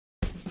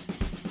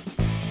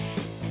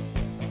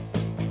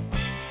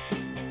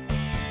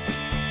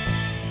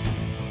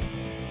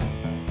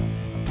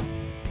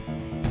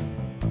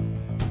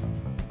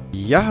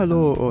Ja,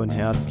 hallo und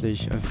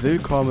herzlich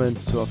willkommen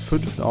zur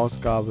 5.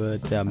 Ausgabe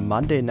der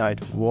Monday Night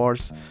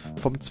Wars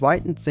vom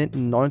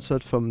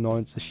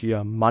 2.10.1995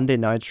 hier Monday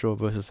Nitro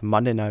vs.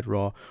 Monday Night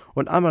Raw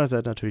und an meiner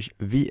Seite natürlich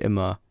wie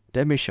immer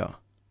der Micha.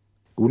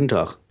 Guten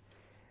Tag.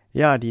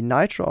 Ja, die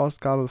Nitro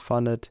Ausgabe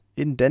fandet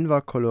in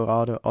Denver,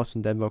 Colorado aus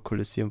dem Denver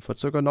Coliseum vor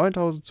ca.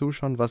 9000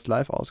 Zuschauern, was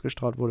live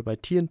ausgestrahlt wurde bei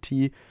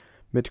TNT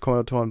mit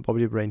Kommentatoren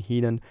Bobby the Brain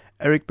Heenan,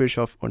 Eric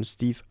Bischoff und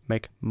Steve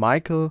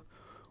McMichael.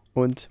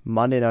 Und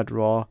Monday Night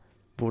Raw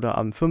wurde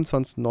am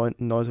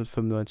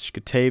 25.09.1995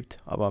 getaped,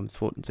 aber am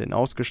 2.10.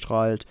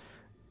 ausgestrahlt.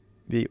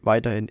 Wie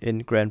weiterhin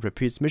in Grand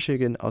Rapids,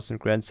 Michigan, aus dem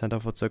Grand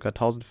Center vor ca.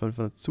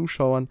 1500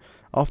 Zuschauern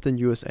auf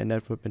den USA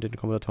Network mit den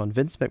Kommentatoren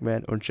Vince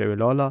McMahon und Jerry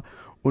Lawler.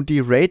 Und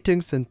die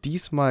Ratings sind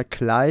diesmal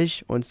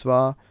gleich, und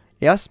zwar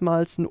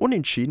erstmals ein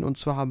Unentschieden, und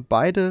zwar haben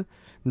beide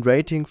ein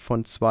Rating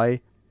von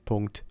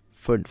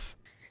 2.5.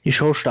 Die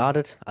Show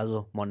startet,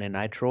 also Monday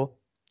Nitro,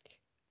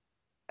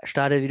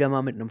 startet wieder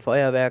mal mit einem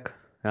Feuerwerk.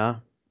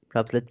 Ja, ich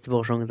habe es letzte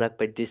Woche schon gesagt,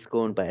 bei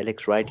Disco und bei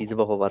Alex Wright. Diese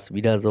Woche war es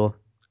wieder so.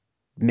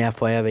 Mehr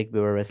Feuerwerk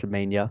wie bei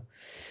WrestleMania.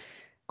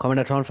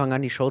 Kommentatoren fangen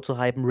an, die Show zu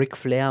hypen. Ric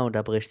Flair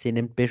unterbricht sie,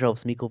 nimmt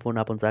Bischoffs Mikrofon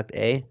ab und sagt,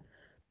 ey,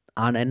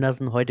 Arn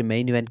Anderson, heute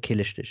Main Event, kill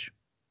ich dich.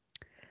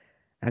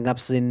 Dann gab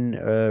es den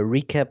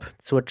Recap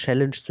zur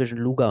Challenge zwischen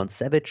Luger und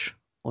Savage.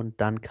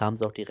 Und dann kam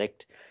es auch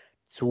direkt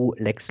zu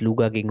Lex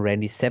Luger gegen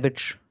Randy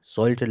Savage.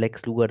 Sollte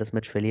Lex Luger das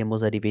Match verlieren,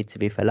 muss er die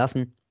WCW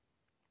verlassen.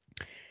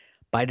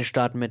 Beide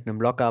starten mit einem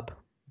Lockup,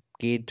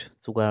 geht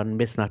sogar ein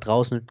bisschen nach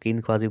draußen,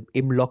 gehen quasi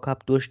im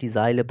Lockup durch die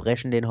Seile,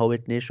 brechen den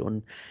Hold nicht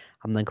und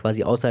haben dann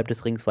quasi außerhalb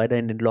des Rings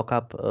weiterhin den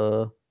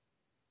Lockup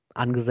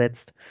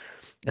angesetzt.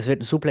 Es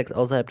wird ein Suplex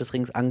außerhalb des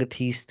Rings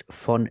angeteased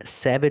von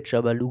Savage,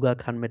 aber Luger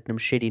kann mit einem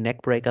shitty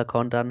Neckbreaker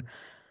kontern.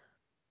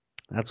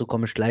 Dazu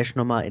komme ich gleich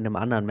nochmal in einem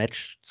anderen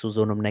Match zu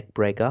so einem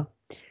Neckbreaker.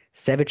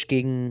 Savage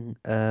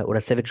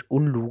Savage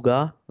und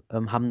Luger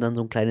haben dann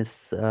so ein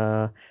kleines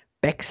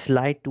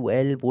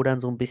Backslide-Duell, wo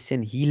dann so ein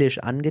bisschen heelisch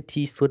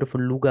angeteased wurde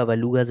von Luger, weil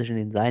Luger sich in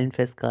den Seilen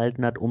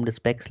festgehalten hat, um das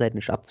Backslide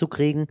nicht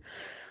abzukriegen.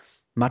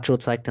 Macho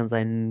zeigt dann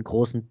seinen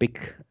großen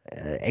Big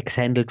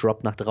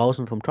X-Handle-Drop nach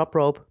draußen vom Top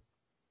Rope.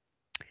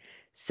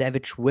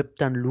 Savage whippt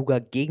dann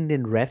Luger gegen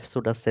den Ref,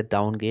 sodass der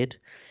down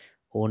geht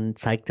und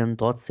zeigt dann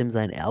trotzdem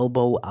sein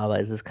Elbow, aber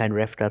es ist kein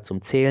Ref da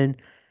zum Zählen.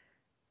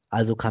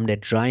 Also kam der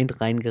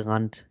Giant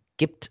reingerannt,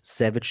 gibt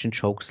Savage den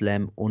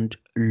Chokeslam und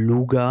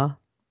Luger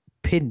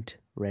pinnt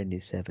Randy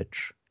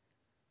Savage.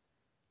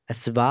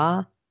 Es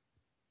war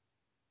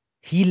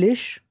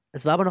heelisch,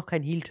 es war aber noch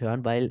kein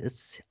Heel-Turn, weil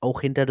es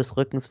auch hinter des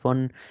Rückens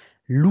von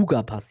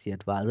Luger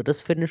passiert war. Also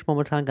das finde ich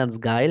momentan ganz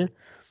geil,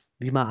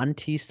 wie man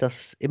anteast,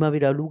 dass immer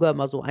wieder Luger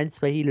mal so ein,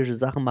 zwei heelische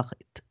Sachen macht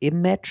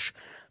im Match,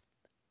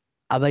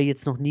 aber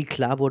jetzt noch nie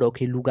klar wurde,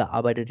 okay, Luger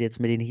arbeitet jetzt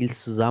mit den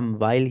Heels zusammen,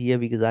 weil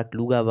hier, wie gesagt,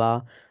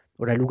 Luger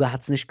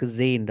hat es nicht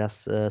gesehen,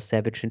 dass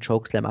Savage den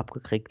Chokeslam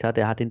abgekriegt hat.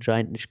 Er hat den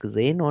Giant nicht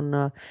gesehen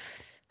und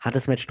hat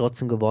das Match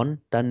trotzdem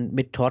gewonnen. Dann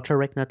mit Torture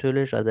Rack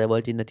natürlich, also er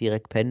wollte ihn nicht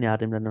direkt pennen, er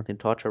hat ihm dann noch den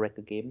Torture Rack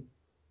gegeben.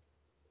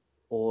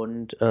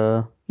 Und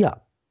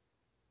ja,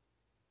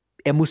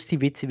 er muss die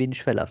WCW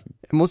nicht verlassen.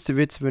 Er muss die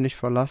WCW nicht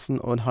verlassen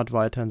und hat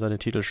weiterhin seine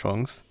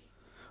Titelchance.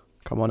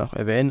 Kann man auch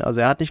erwähnen. Also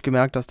er hat nicht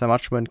gemerkt, dass der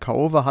Matchman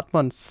K.O. war. Hat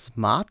man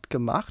smart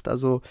gemacht.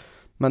 Also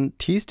man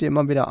teast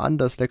immer wieder an,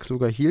 dass Lex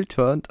Luger heel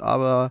turnt,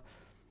 aber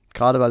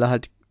gerade weil er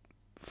halt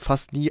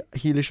fast nie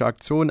heelische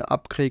Aktionen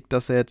abkriegt,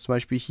 dass er jetzt zum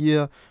Beispiel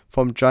hier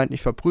vom Giant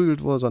nicht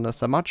verprügelt wurde, sondern dass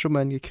der Macho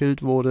Man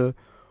gekillt wurde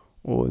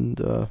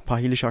und ein paar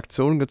heelische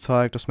Aktionen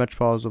gezeigt. Das Match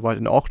war soweit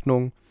in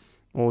Ordnung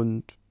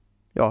und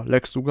ja,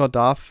 Lex Luger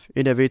darf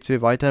in der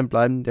WCW weiterhin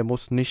bleiben. Der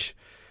muss nicht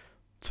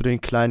zu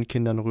den kleinen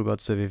Kindern rüber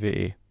zur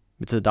WWE.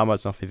 Mit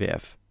damals noch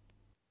WWF.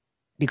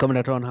 Die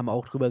Kommentatoren haben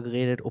auch drüber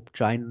geredet, ob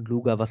Giant und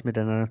Luger was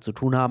miteinander zu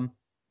tun haben.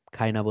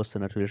 Keiner wusste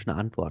natürlich eine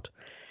Antwort.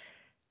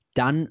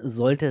 Dann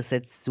sollte es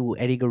jetzt zu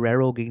Eddie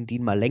Guerrero gegen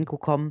Dean Malenko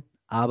kommen,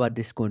 aber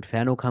Disco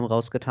Inferno kam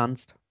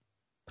rausgetanzt,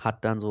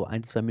 hat dann so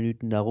 1-2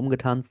 Minuten da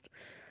rumgetanzt,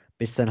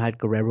 bis dann halt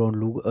Guerrero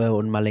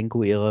und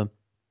Malenko ihre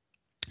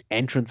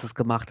Entrances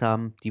gemacht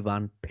haben. Die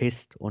waren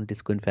pissed und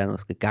Disco Inferno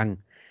ist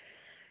gegangen.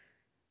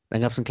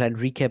 Dann gab es einen kleinen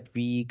Recap,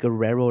 wie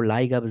Guerrero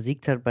Liger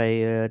besiegt hat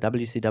bei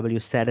WCW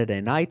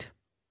Saturday Night.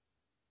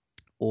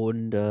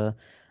 Und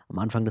am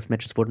Anfang des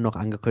Matches wurde noch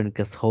angekündigt,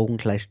 dass Hogan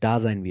gleich da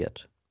sein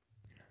wird.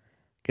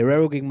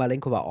 Guerrero gegen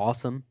Malenko war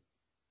awesome.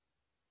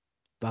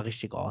 War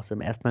richtig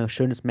awesome. Erstmal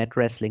schönes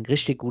Mat-Wrestling,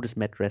 richtig gutes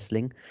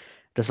Mat-Wrestling.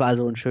 Das war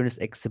also ein schönes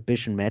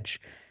Exhibition-Match.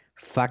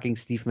 Fucking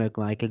Steve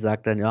McMichael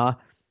sagt dann, ja,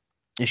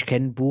 ich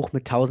kenne ein Buch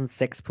mit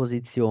 1006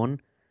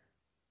 Positionen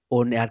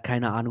und er hat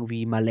keine Ahnung,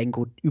 wie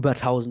Malenko über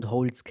 1000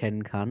 Holds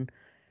kennen kann.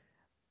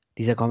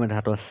 Dieser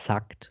Kommentator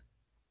sackt.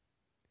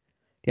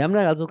 Die haben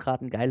dann also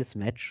gerade ein geiles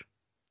Match.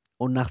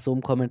 Und nach so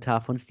einem Kommentar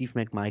von Steve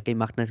McMichael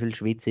macht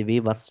natürlich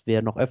WCW, was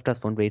wir noch öfters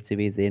von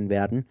WCW sehen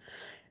werden.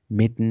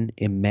 Mitten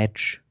im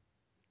Match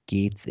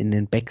geht's in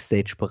den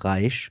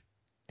Backstage-Bereich,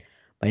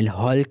 weil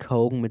Hulk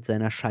Hogan mit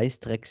seiner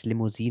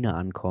Scheißdrecks-Limousine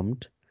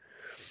ankommt.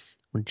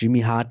 Und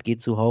Jimmy Hart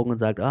geht zu Hogan und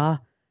sagt,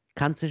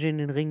 kannst nicht in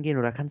den Ring gehen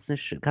oder kannst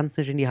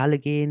nicht in die Halle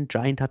gehen.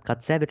 Giant hat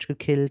gerade Savage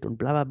gekillt und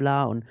bla bla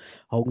bla. Und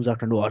Hogan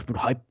sagt dann nur, ich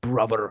bin Hype,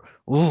 Brother.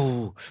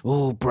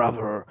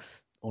 Brother.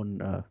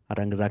 Und hat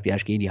dann gesagt, ja,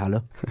 ich gehe in die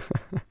Halle.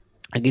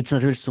 Dann geht es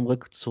natürlich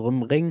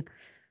zum Ring.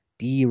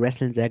 Die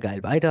wresteln sehr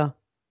geil weiter.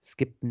 Es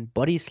gibt einen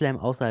Bodyslam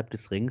außerhalb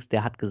des Rings,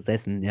 der hat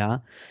gesessen,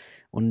 ja.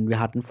 Und wir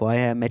hatten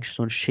vorher im Match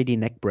so einen shitty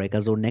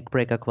Neckbreaker. So ein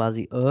Neckbreaker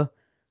quasi,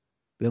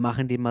 wir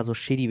machen den mal so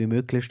shitty wie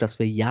möglich, dass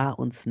wir ja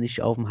uns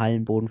nicht auf dem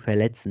Hallenboden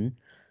verletzen.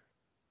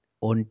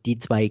 Und die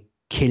zwei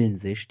killen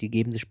sich. Die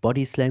geben sich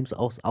Bodyslams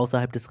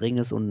außerhalb des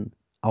Ringes und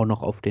auch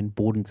noch auf den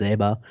Boden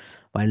selber.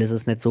 Weil es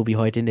ist nicht so wie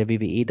heute in der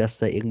WWE, dass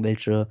da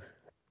irgendwelche,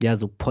 ja,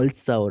 so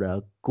Polster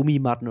oder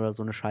Gummimatten oder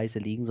so eine Scheiße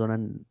liegen,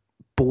 sondern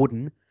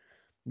Boden.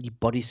 Die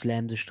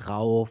Bodyslammen sich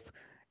drauf.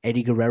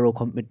 Eddie Guerrero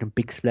kommt mit einem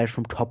Big Splash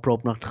vom Top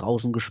Rope nach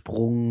draußen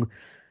gesprungen.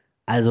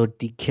 Also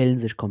die killen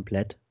sich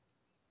komplett.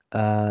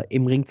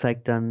 Im Ring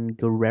zeigt dann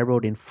Guerrero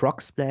den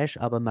Frog Splash,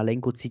 aber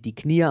Malenko zieht die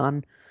Knie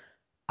an.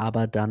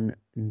 Aber dann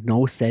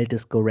no-sellt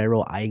es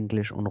Guerrero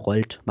eigentlich und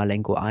rollt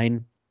Malenko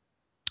ein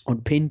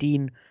und pinnt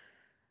ihn.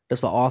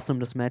 Das war awesome,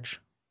 das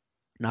Match.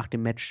 Nach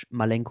dem Match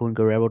Malenko und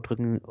Guerrero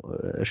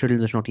schütteln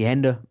sich noch die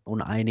Hände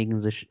und einigen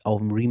sich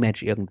auf ein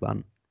Rematch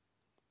irgendwann.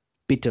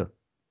 Bitte,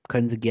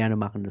 können sie gerne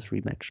machen, das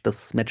Rematch.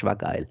 Das Match war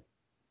geil.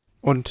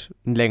 Und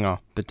länger,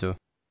 bitte.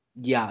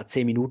 Ja,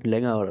 10 Minuten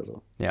länger oder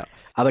so. Ja.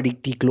 Aber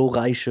die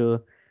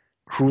glorreiche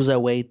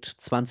Cruiserweight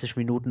 20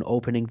 Minuten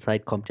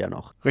Opening-Zeit kommt ja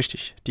noch.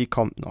 Richtig, die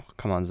kommt noch,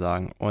 kann man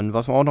sagen. Und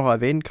was man auch noch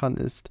erwähnen kann,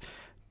 ist,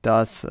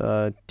 dass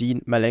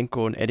Dean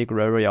Malenko und Eddie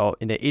Guerrero ja auch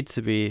in der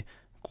ECW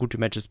gute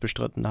Matches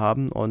bestritten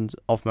haben und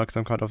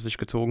Aufmerksamkeit auf sich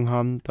gezogen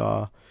haben.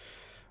 Da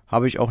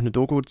habe ich auch eine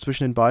Doku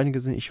zwischen den beiden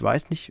gesehen. Ich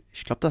weiß nicht,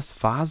 ich glaube,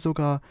 das war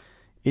sogar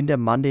in der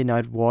Monday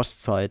Night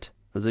Wars Zeit.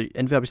 Also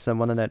entweder habe ich es in der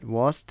Monday Night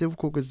Wars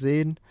Doku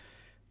gesehen.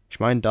 Ich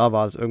meine, da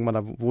war es irgendwann,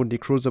 da wurden die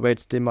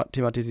Cruiserweights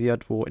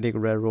thematisiert, wo Eddie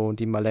Guerrero und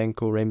Dean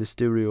Malenko, Rey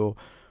Mysterio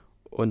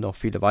und noch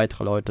viele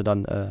weitere Leute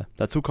dann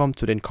dazukommen.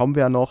 Zu denen kommen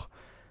wir ja noch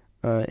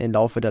im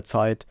Laufe der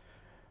Zeit.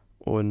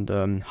 Und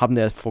haben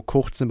ja vor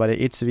kurzem bei der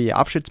ECW ihr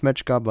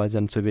Abschiedsmatch gehabt, weil sie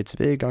dann zur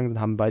WCW gegangen sind,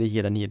 haben beide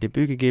hier dann ihr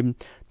Debüt gegeben.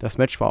 Das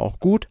Match war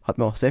auch gut, hat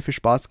mir auch sehr viel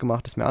Spaß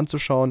gemacht, es mir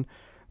anzuschauen.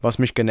 Was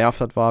mich genervt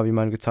hat, war, wie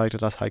man gezeigt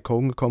hat, dass Hulk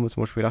Hogan gekommen ist,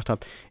 wo ich mir gedacht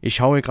habe, ich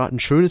schaue hier gerade ein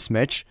schönes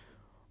Match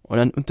und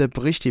dann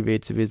unterbricht die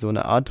WCW so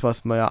eine Art,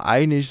 was man ja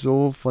eigentlich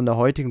so von der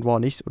heutigen Raw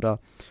nicht oder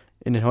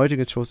in den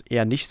heutigen Shows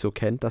eher nicht so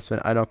kennt, dass wenn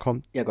einer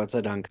kommt, Ja, Gott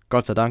sei Dank.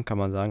 Gott sei Dank kann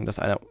man sagen, dass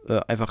einer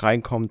einfach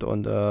reinkommt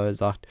und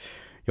sagt,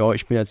 ja,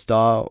 ich bin jetzt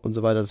da und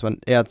so weiter, dass man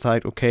eher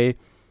zeigt, okay,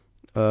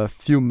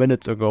 few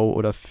minutes ago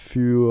oder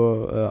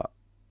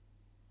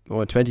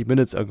 20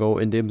 minutes ago,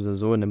 in dem Sinne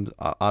so, in dem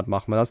Art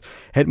macht man das.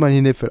 Hätte man hier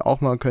in dem Fall auch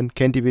machen können,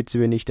 kennt die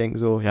WCW nicht, denken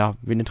so, ja,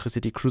 wen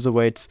interessiert die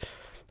Cruiserweights?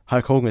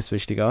 Hulk Hogan ist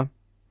wichtiger.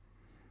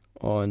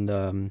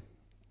 Und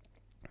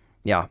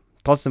ja,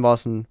 trotzdem war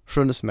es ein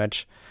schönes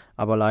Match,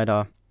 aber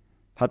leider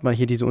hat man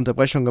hier diese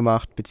Unterbrechung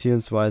gemacht,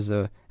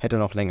 beziehungsweise hätte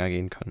noch länger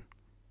gehen können.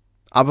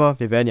 Aber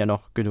wir werden ja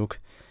noch genug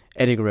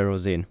Eddie Guerrero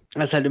sehen.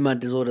 Das ist halt immer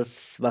so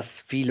das, was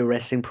viele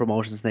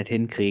Wrestling-Promotions nicht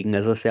hinkriegen.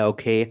 Es ist ja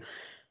okay,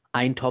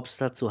 einen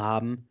Topstar zu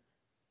haben,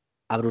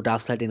 aber du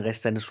darfst halt den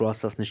Rest deines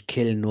Rosters nicht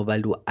killen, nur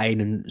weil du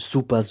einen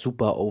super,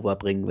 super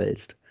overbringen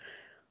willst.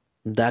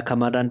 Und da kann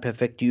man dann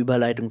perfekt die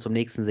Überleitung zum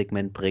nächsten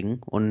Segment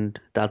bringen.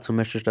 Und dazu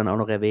möchte ich dann auch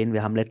noch erwähnen,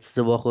 wir haben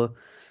letzte Woche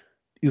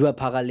über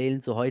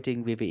Parallelen zur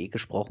heutigen WWE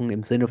gesprochen,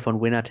 im Sinne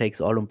von Winner takes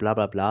all und bla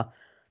bla bla.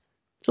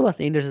 Sowas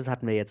Ähnliches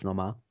hatten wir jetzt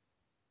nochmal.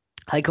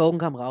 Hulk Hogan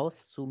kam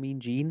raus zu Mean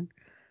Gene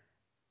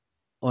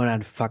und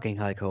dann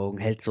fucking Hulk Hogan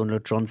hält so eine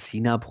John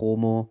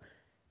Cena-Promo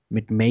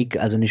mit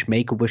also nicht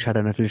Make-A-Wish hat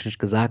er natürlich nicht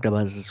gesagt,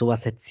 aber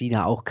sowas hätte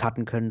Cena auch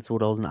cutten können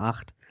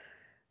 2008.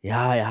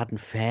 Ja, er hat einen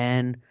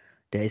Fan,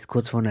 der ist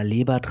kurz vor einer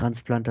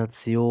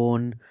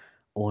Lebertransplantation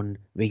und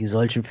wegen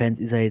solchen Fans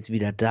ist er jetzt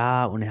wieder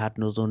da und er hat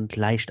nur so einen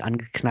leicht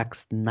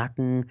angeknacksten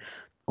Nacken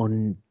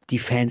und die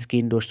Fans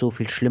gehen durch so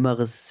viel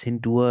Schlimmeres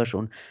hindurch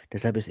und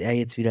deshalb ist er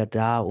jetzt wieder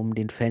da, um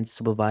den Fans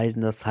zu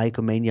beweisen, dass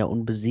Hulkamania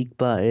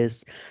unbesiegbar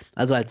ist.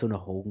 Also halt so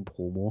eine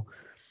Hogan-Promo.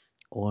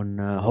 Und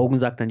Hogan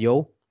sagt dann,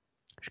 yo,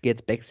 ich gehe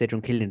jetzt Backstage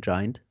und kill den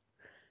Giant.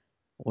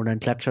 Und dann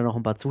klatscht er noch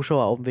ein paar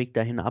Zuschauer auf dem Weg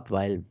dahin ab,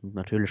 weil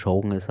natürlich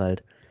Hogan ist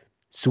halt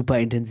super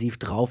intensiv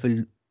drauf,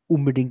 will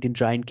unbedingt den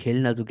Giant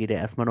killen, also geht er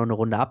erstmal noch eine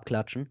Runde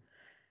abklatschen.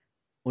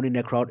 Und in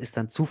der Crowd ist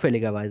dann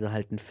zufälligerweise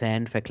halt ein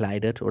Fan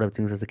verkleidet, oder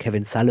beziehungsweise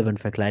Kevin Sullivan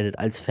verkleidet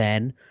als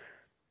Fan,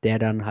 der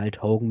dann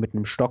halt Hogan mit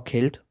einem Stock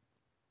killt.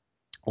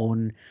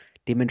 Und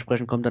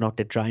dementsprechend kommt dann auch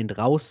der Giant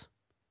raus,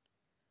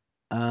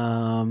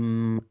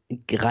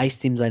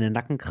 reißt ihm seine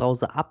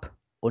Nackenkrause ab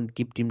und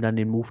gibt ihm dann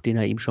den Move, den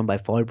er ihm schon bei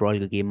Fall Brawl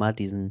gegeben hat,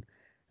 diesen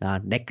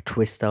Neck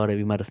Twister oder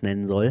wie man das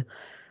nennen soll.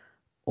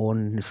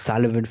 Und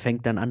Sullivan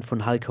fängt dann an,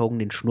 von Hulk Hogan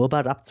den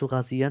Schnurrbart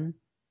abzurasieren.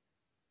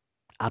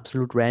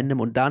 Absolut random.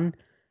 Und dann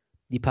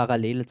die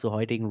Parallele zur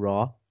heutigen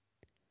Raw.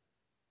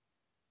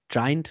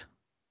 Giant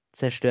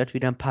zerstört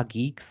wieder ein paar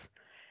Geeks.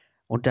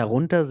 Und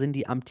darunter sind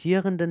die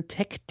amtierenden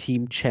Tag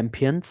Team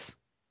Champions,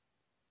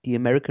 die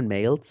American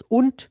Males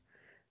und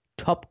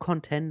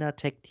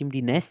Top-Contender-Tag-Team,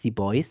 die Nasty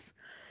Boys,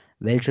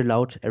 welche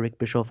laut Eric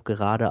Bischoff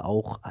gerade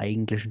auch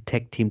eigentlich ein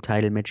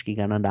Tag-Team-Title-Match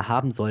gegeneinander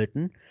haben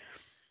sollten.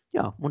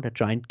 Ja, und der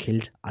Giant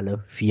killt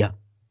alle 4.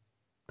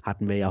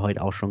 Hatten wir ja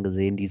heute auch schon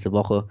gesehen, diese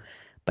Woche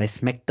bei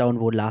SmackDown,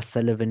 wo Lars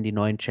Sullivan die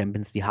neuen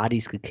Champions, die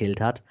Hardys,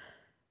 gekillt hat.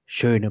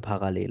 Schöne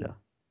Parallele.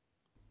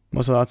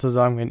 Muss man dazu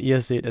sagen, wenn ihr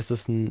es seht, ist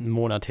es ein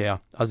Monat her.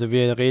 Also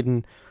wir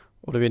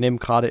nehmen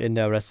gerade in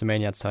der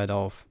WrestleMania-Zeit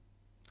auf.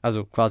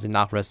 Also quasi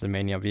nach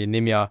WrestleMania. Wir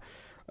nehmen ja,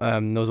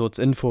 nur so als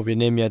Info, wir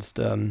nehmen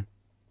jetzt,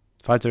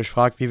 falls ihr euch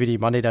fragt, wie wir die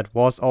Monday Night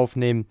Wars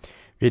aufnehmen,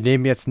 wir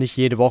nehmen jetzt nicht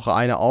jede Woche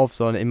eine auf,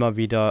 sondern immer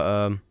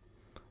wieder,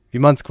 wie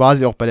man es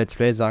quasi auch bei Let's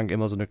Play sagt,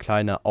 immer so eine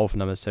kleine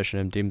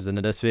Aufnahmesession in dem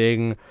Sinne.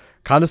 Deswegen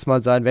kann es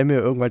mal sein, wenn wir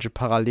irgendwelche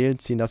Parallelen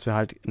ziehen, dass wir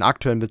halt einen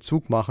aktuellen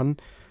Bezug machen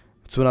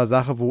zu einer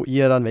Sache, wo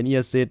ihr dann, wenn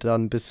ihr es seht,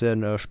 dann ein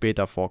bisschen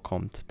später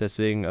vorkommt.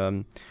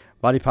 Deswegen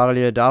war die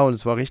Parallele da und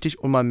es war richtig.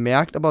 Und man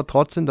merkt aber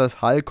trotzdem,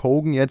 dass Hulk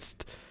Hogan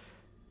jetzt,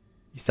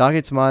 ich sage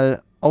jetzt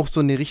mal, auch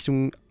so in die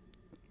Richtung,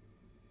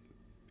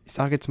 ich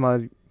sage jetzt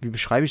mal, wie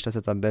beschreibe ich das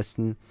jetzt am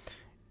besten,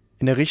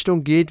 in eine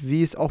Richtung geht,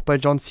 wie es auch bei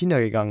John Cena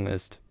gegangen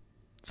ist.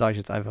 Sage ich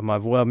jetzt einfach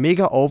mal, wo er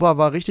mega over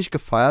war, richtig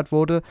gefeiert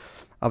wurde,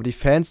 aber die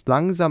Fans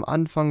langsam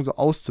anfangen so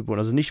auszubauen.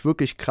 Also nicht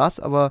wirklich krass,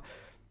 aber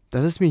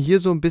das ist mir hier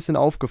so ein bisschen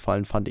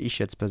aufgefallen, fand ich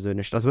jetzt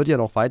persönlich. Das wird ja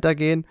noch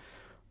weitergehen,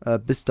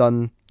 bis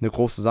dann eine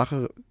große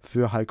Sache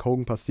für Hulk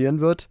Hogan passieren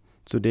wird,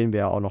 zu denen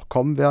wir ja auch noch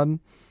kommen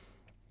werden.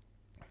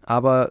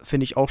 Aber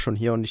finde ich auch schon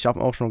hier und ich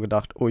habe auch schon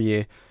gedacht, oh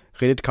je,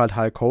 redet gerade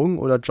Hulk Hogan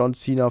oder John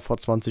Cena vor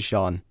 20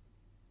 Jahren?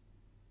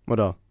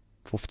 Oder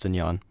 15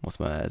 Jahren, muss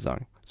man ja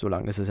sagen. So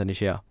lange ist es ja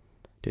nicht her,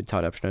 den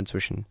Zeitabschnitt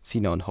zwischen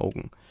Cena und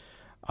Hogan.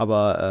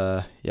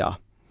 Aber ja,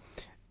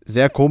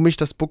 sehr komisch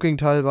das Booking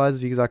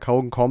teilweise. Wie gesagt,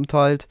 Hogan kommt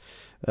halt,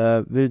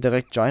 will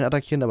direkt Giant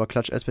attackieren, aber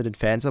klatscht erst mit den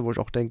Fans ab, wo ich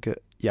auch denke,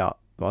 ja,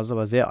 war es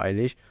aber sehr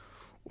eilig.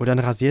 Und dann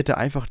rasiert er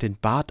einfach den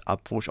Bart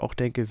ab, wo ich auch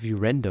denke, wie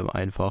random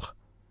einfach.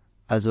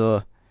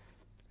 Also,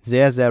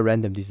 sehr, sehr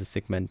random, dieses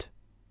Segment.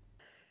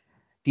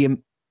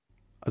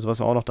 Also, was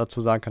man auch noch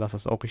dazu sagen kann, das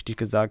hast du auch richtig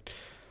gesagt.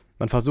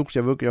 Man versucht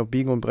ja wirklich auf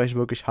Biegen und Brechen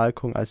wirklich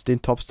Hulk Hogan als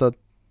den Topstar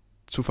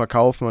zu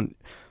verkaufen und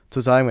zu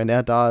sagen, wenn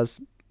er da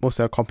ist, muss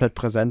er komplett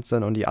präsent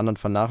sein und die anderen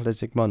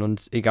vernachlässigt man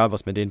und egal,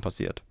 was mit denen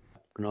passiert.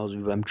 Genauso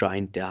wie beim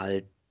Giant, der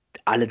halt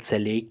alle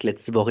zerlegt.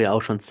 Letzte Woche ja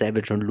auch schon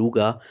Savage und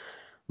Luger,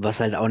 was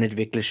halt auch nicht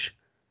wirklich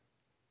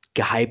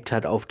gehypt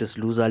hat auf das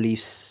Loser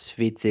Leaves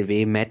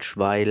WCW-Match,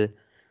 weil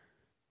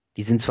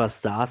die sind zwar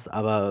Stars,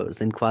 aber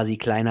sind quasi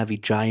kleiner wie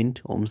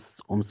Giant,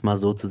 um's mal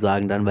so zu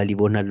sagen dann, weil die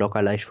wurden halt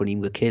locker leicht von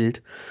ihm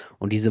gekillt.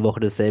 Und diese Woche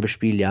dasselbe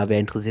Spiel, ja, wer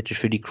interessiert sich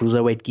für die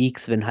Cruiserweight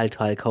Geeks, wenn halt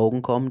Hulk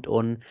Hogan kommt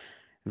und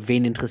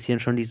wen interessieren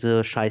schon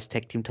diese scheiß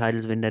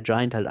Tag-Team-Titles, wenn der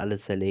Giant halt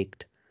alles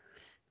zerlegt.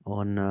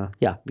 Und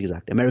ja, wie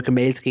gesagt, American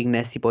Males gegen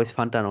Nasty Boys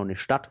fand dann auch nicht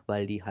statt,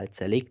 weil die halt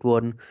zerlegt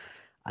wurden.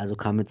 Also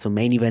kamen wir zum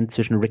Main Event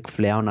zwischen Ric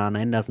Flair und Arn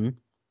Anderson.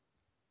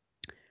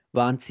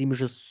 War ein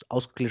ziemliches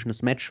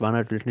ausgeglichenes Match, war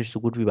natürlich nicht so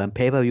gut wie beim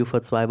Pay-Per-View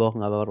vor 2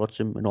 Wochen, aber war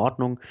trotzdem in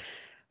Ordnung.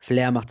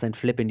 Flair macht seinen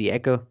Flip in die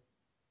Ecke,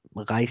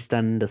 reißt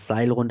dann das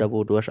Seil runter,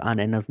 wodurch Arn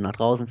Anderson nach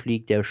draußen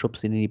fliegt, der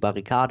schubst ihn in die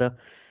Barrikade.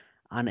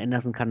 Arn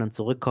Anderson kann dann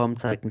zurückkommen,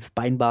 zeigt einen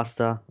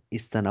Spinebuster,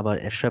 ist dann aber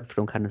erschöpft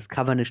und kann das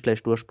Cover nicht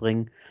gleich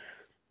durchbringen.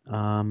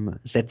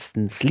 Setzt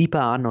einen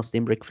Sleeper an, aus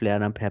dem Ric Flair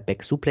dann per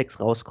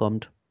Back-Suplex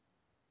rauskommt.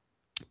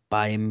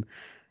 Beim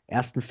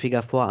ersten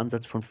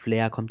Figure-4-Ansatz von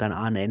Flair kommt dann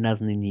Arn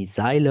Anderson in die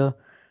Seile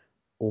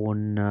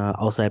und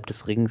außerhalb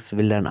des Rings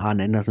will dann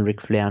Arn Anderson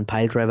Ric Flair einen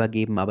Piledriver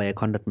geben, aber er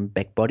kontert einen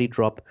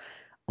Back-Body-Drop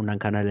und dann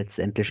kann er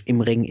letztendlich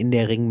im Ring, in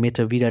der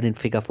Ringmitte wieder den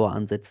Figure-4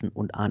 ansetzen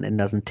und Arn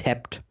Anderson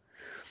tappt.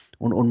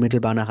 Und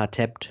unmittelbar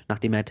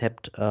nachdem er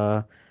tappt,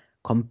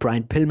 kommt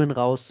Brian Pillman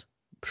raus,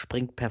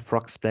 springt per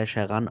Frog Splash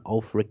heran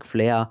auf Ric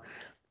Flair.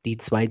 Die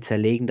zwei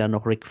zerlegen dann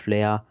noch Ric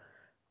Flair.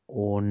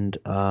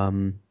 Und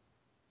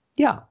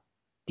ja,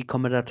 die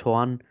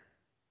Kommentatoren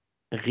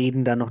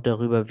reden dann noch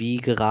darüber, wie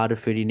gerade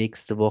für die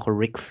nächste Woche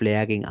Ric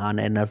Flair gegen Arn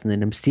Anderson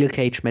in einem Steel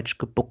Cage Match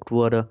gebuckt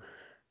wurde.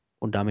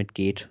 Und damit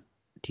geht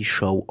die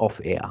Show off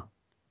air.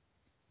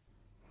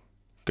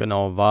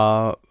 Genau,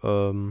 war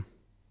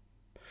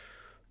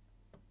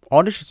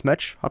ordentliches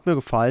Match, hat mir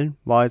gefallen,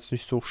 war jetzt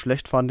nicht so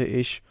schlecht, fand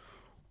ich.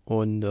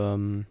 Und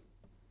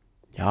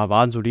ja,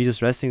 war ein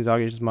solides Wrestling,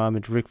 sage ich jetzt mal,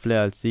 mit Ric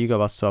Flair als Sieger,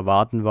 was zu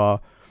erwarten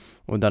war.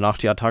 Und danach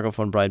die Attacke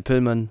von Brian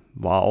Pillman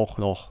war auch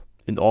noch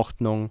in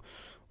Ordnung.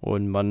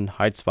 Und man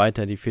heizt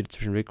weiter die Fehde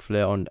zwischen Ric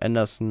Flair und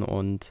Anderson.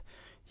 Und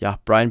ja,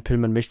 Brian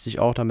Pillman mischt sich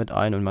auch damit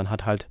ein. Und man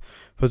hat halt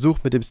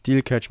versucht, mit dem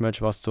Steel Cage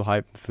Match was zu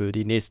hypen für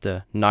die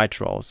nächste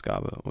Nitro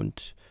Ausgabe.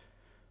 Und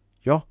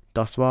ja,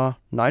 das war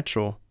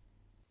Nitro.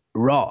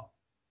 Raw.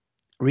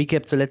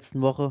 Recap zur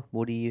letzten Woche,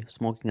 wo die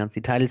Smoking Guns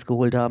die Titles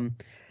geholt haben.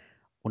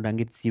 Und dann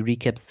gibt es die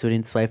Recaps zu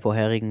den 2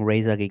 vorherigen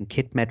Razor gegen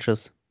Kid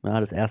Matches. Ja,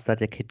 das erste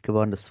hat ja Kid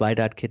gewonnen, das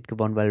zweite hat Kid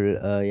gewonnen,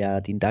 weil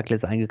ja Dean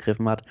Douglas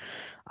eingegriffen hat.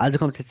 Also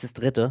kommt jetzt das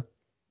dritte.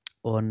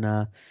 Und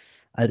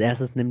als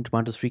erstes nimmt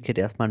Montes Kid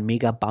erstmal einen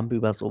Mega-Bump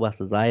übers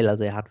oberste Seil.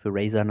 Also er hat für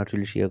Razor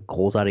natürlich hier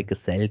großartig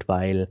gesellt,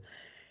 weil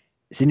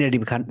Es sind ja die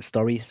bekannten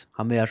Stories.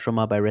 Haben wir ja schon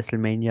mal bei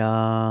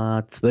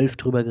WrestleMania 12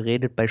 drüber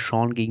geredet, bei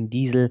Shawn gegen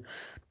Diesel,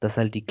 dass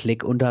halt die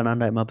Klick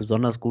untereinander immer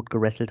besonders gut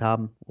gewrestelt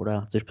haben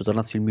oder sich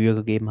besonders viel Mühe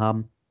gegeben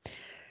haben.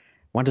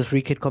 One, Two,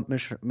 Three Kid kommt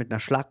mit einer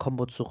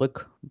Schlagkombo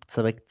zurück,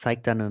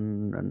 zeigt dann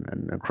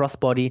einen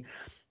Crossbody,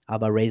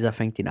 aber Razor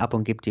fängt ihn ab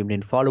und gibt ihm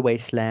den Fallaway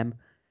Slam.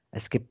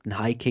 Es gibt einen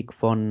High Kick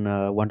von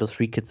One, Two,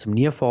 Three Kid zum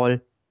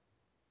Nearfall.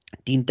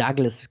 Dean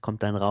Douglas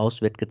kommt dann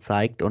raus, wird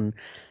gezeigt und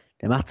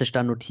der macht sich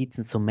dann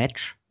Notizen zum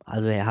Match.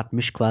 Also er hat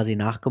mich quasi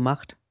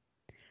nachgemacht.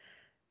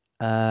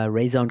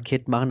 Razor und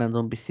Kid machen dann so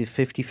ein bisschen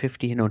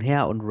 50-50 hin und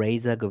her und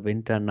Razor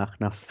gewinnt dann nach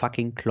einer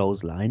fucking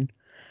Clothesline.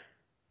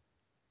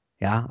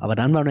 Ja, aber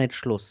dann war noch nicht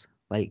Schluss,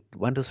 weil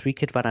One, Two, Three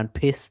Kid war dann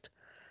pissed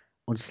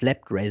und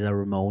slappt Razor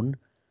Ramon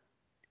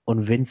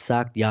und Vince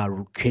sagt, ja,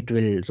 Kid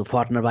will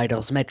sofort ein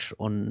weiteres Match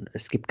und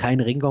es gibt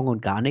keinen Ringgong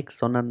und gar nichts,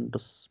 sondern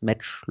das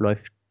Match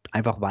läuft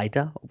einfach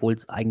weiter, obwohl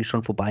es eigentlich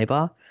schon vorbei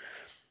war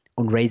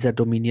und Razor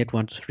dominiert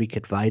One, Two, Three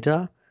Kid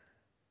weiter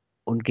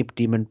und gibt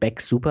ihm einen Back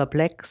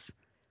Superplex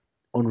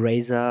und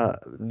Razor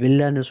will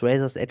dann das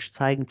Razor's Edge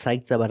zeigen,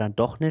 zeigt es aber dann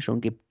doch nicht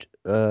und gibt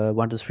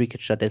One, Two, Three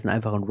Kid stattdessen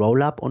einfach einen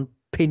Roll-Up und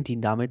pinnt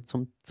ihn damit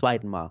zum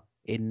zweiten Mal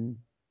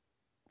in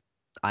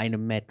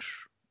einem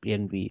Match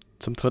irgendwie.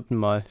 Zum dritten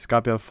Mal. Es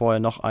gab ja vorher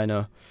noch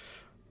eine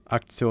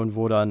Aktion,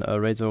 wo dann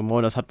Razor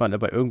Ramon, das hat man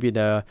aber irgendwie in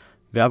der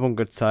Werbung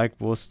gezeigt,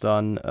 wo es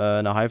dann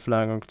eine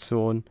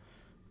Highflying-Aktion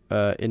in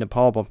eine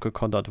Powerbomb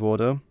gekontert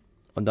wurde.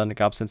 Und dann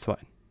gab es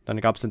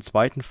den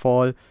zweiten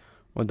Fall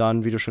und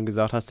dann, wie du schon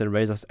gesagt hast, den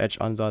Razor's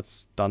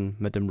Edge-Ansatz dann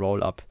mit dem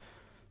Roll-Up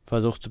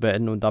versucht zu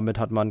beenden. Und damit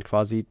hat man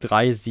quasi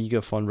 3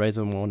 Siege von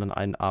Razor Ramon an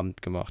einen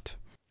Abend gemacht.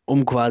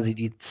 Um quasi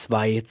die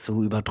 2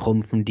 zu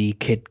übertrumpfen, die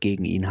Kid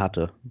gegen ihn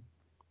hatte.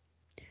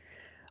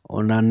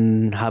 Und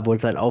dann wurde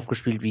es halt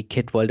aufgespielt, wie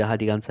Kid wollte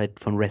halt die ganze Zeit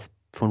von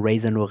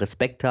Razor nur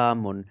Respekt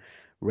haben und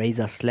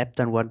Razor slappt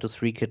dann One, Two,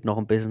 Three Kid noch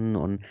ein bisschen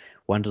und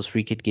One, Two,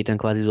 Three Kid geht dann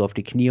quasi so auf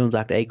die Knie und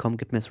sagt, ey, komm,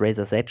 gib mir das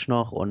Razor's Edge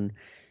noch und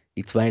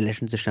die 2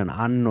 lächeln sich dann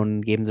an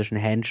und geben sich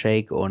einen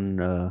Handshake und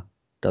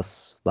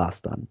das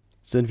war's dann.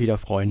 Sind wieder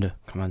Freunde,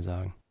 kann man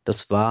sagen.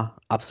 Das war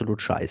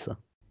absolut scheiße.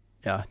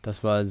 Ja,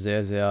 das war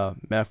sehr, sehr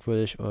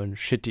merkwürdig und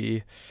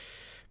shitty,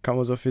 kann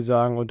man so viel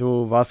sagen. Und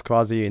du warst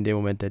quasi in dem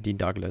Moment der Dean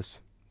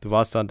Douglas. Du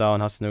warst dann da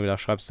und hast nur gedacht,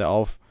 schreibst du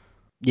auf.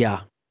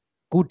 Ja,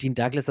 gut, Dean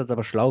Douglas hat es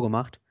aber schlau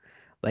gemacht,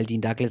 weil Dean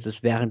Douglas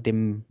ist während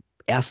dem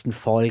ersten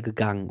Fall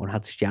gegangen und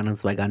hat sich die anderen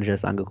 2 gar nicht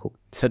erst angeguckt.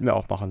 Das hätten wir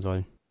auch machen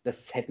sollen.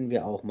 Das hätten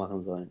wir auch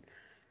machen sollen.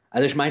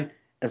 Also ich meine,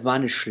 es war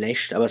nicht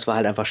schlecht, aber es war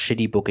halt einfach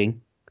shitty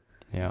Booking.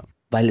 Ja.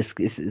 Weil es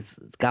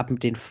gab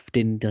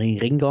den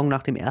Ringgong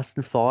nach dem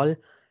ersten Fall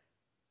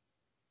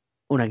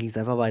und dann ging es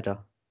einfach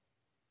weiter.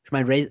 Ich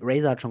meine,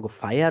 Razor hat schon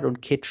gefeiert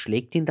und Kid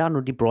schlägt ihn dann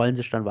und die brawlen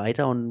sich dann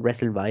weiter und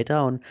wresteln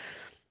weiter und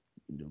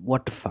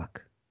what the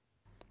fuck.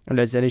 Und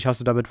letztendlich hast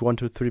du damit One,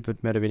 Two, Three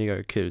Kid mehr oder weniger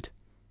gekillt.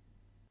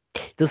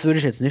 Das würde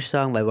ich jetzt nicht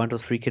sagen, weil One, Two,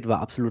 Three Kid war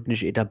absolut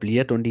nicht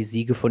etabliert und die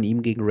Siege von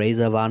ihm gegen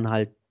Razor waren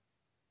halt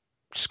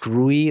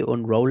screwy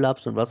und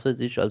Roll-Ups und was weiß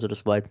ich, also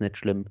das war jetzt nicht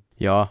schlimm.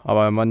 Ja,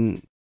 aber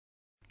man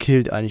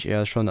killt eigentlich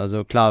eher schon,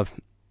 also klar,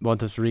 One,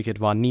 Two, Three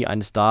Kid war nie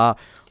ein Star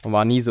und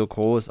war nie so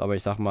groß, aber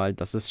ich sag mal,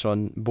 das ist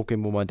schon ein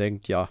Booking, wo man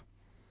denkt, ja,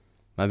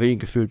 man will ihn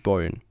gefühlt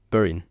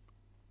bury.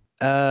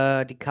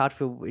 Die Card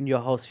für In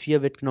Your House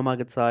 4 wird nochmal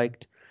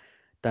gezeigt.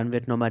 Dann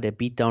wird nochmal der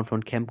Beatdown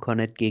von Camp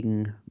Cornette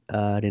gegen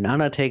den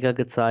Undertaker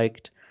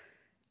gezeigt.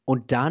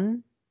 Und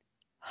dann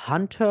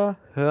Hunter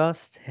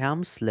Hearst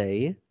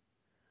Helmsley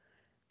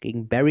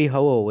gegen Barry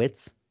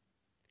Horowitz.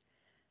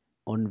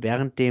 Und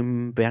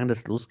während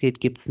es losgeht,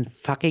 gibt es einen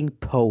fucking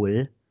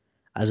Poll,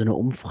 also eine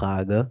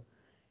Umfrage,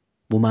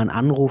 wo man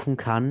anrufen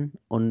kann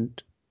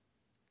und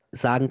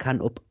sagen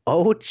kann, ob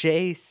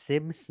O.J.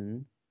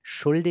 Simpson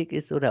schuldig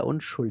ist oder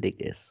unschuldig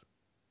ist.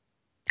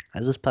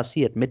 Also es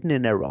passiert mitten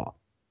in der Raw.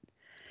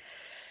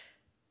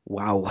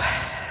 Wow.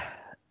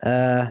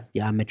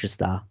 Ja, Match ist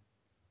da.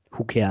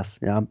 Who cares,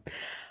 ja.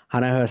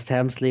 Hunter Hearst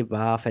Helmsley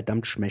war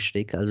verdammt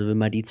schmächtig. Also wenn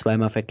man die 2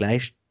 mal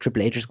vergleicht,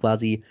 Triple H ist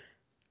quasi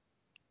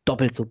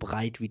doppelt so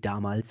breit wie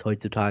damals,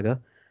 heutzutage.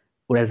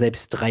 Oder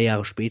selbst 3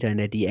 Jahre später, in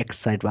der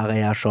DX-Zeit war er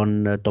ja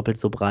schon doppelt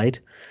so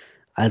breit.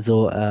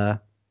 Also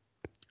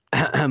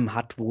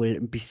hat wohl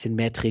ein bisschen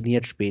mehr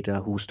trainiert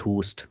später. Hust,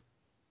 hust.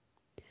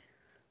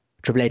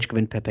 Triple H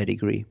gewinnt per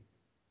Pedigree.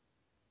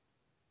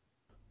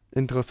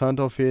 Interessant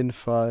auf jeden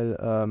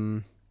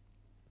Fall.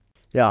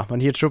 Ja, man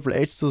hier Triple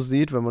H so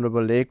sieht, wenn man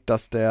überlegt,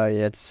 dass der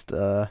jetzt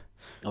War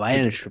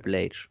ja nicht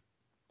Triple H.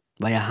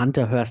 War ja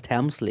Hunter Hearst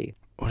Helmsley.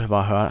 Oder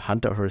war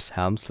Hunter Hearst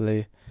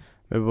Helmsley?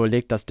 Wenn man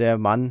überlegt, dass der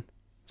Mann,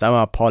 sagen wir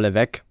mal Paul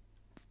Levesque,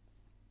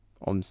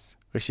 um es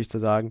richtig zu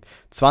sagen,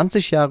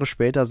 20 Jahre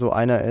später so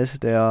einer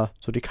ist, der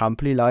so die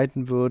Company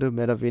leiten würde,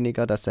 mehr oder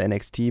weniger, dass er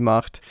NXT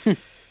macht.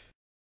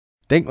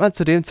 Denkt man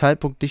zu dem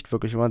Zeitpunkt nicht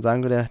wirklich, wenn man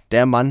sagen würde,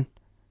 der Mann,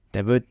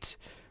 der wird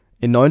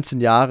in 19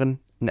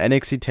 Jahren ein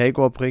NXT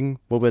Takeover bringen,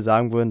 wo wir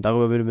sagen würden,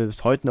 darüber würden wir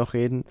bis heute noch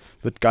reden,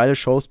 wird geile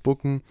Shows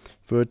booken,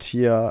 wird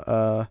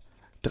hier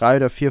 3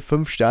 oder 4,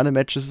 5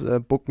 Sterne-Matches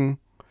booken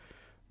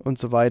und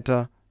so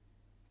weiter.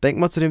 denkt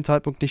man zu dem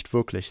Zeitpunkt nicht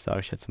wirklich,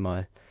 sage ich jetzt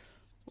mal.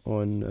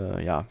 Und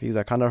ja, wie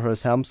gesagt, Hunter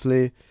Hearst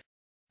Helmsley.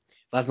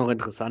 Was noch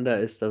interessanter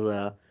ist, dass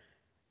er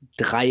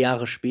 3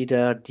 Jahre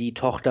später die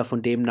Tochter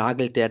von dem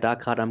nagelt, der da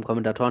gerade am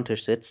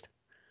Kommentatorentisch sitzt,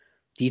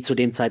 die zu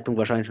dem Zeitpunkt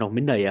wahrscheinlich noch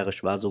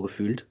minderjährig war, so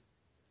gefühlt.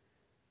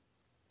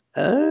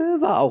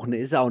 Ist auch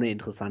eine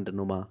interessante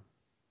Nummer.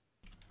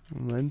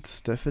 Moment,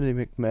 Stephanie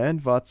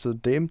McMahon war zu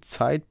dem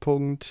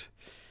Zeitpunkt,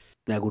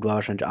 Na gut, war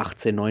wahrscheinlich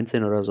 18,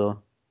 19 oder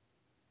so.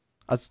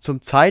 also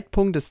zum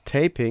Zeitpunkt des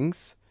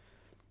Tapings,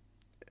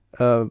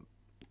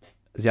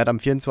 sie hat am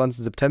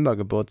 24. September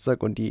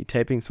Geburtstag und die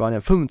Tapings waren ja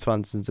am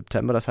 25.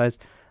 September. Das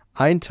heißt,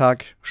 einen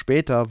Tag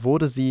später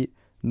wurde sie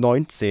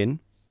 19.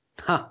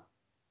 Ha.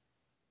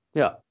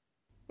 Ja.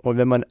 Und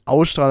wenn man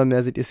Ausstrahlung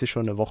mehr sieht, ist sie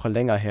schon eine Woche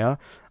länger her.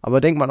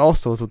 Aber denkt man auch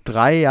so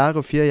 3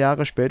 Jahre, 4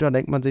 Jahre später,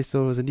 denkt man sich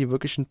so, sind die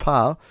wirklich ein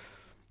Paar?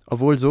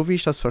 Obwohl, so wie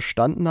ich das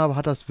verstanden habe,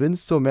 hat das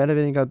Vince so mehr oder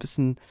weniger ein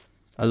bisschen,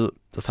 also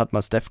das hat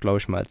mal Steph, glaube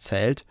ich, mal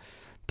erzählt,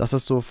 dass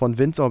das so von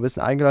Vince auch ein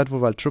bisschen eingeleitet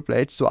wurde, weil Triple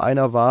H so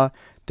einer war,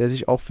 der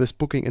sich auch fürs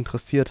Booking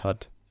interessiert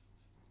hat.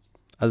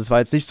 Also es war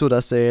jetzt nicht so,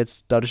 dass er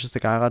jetzt, dadurch, dass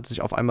er geheiratet,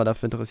 sich auf einmal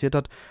dafür interessiert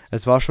hat.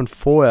 Es war schon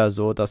vorher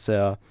so, dass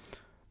er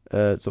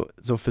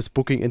so fürs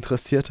Booking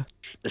interessiert.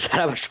 Das hat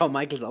aber Shawn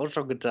Michaels auch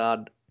schon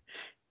getan.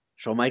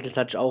 Shawn Michaels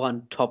hat sich auch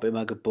an Top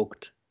immer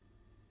gebuckt.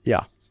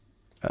 Ja.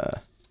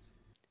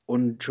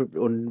 Und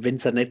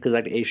Vince hat nicht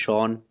gesagt, ey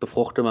Shawn,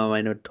 befruchte mal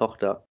meine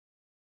Tochter.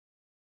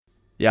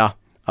 Ja,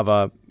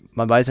 aber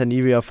man weiß ja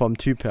nie, wie er vom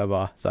Typ her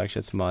war, sag ich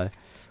jetzt mal.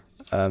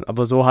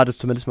 Aber so hat es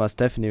zumindest mal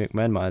Stephanie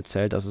McMahon mal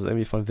erzählt, dass es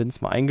irgendwie von Vince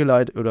mal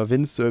eingeleitet, oder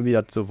Vince irgendwie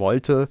das so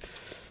wollte,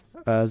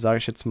 sag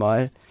ich jetzt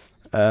mal.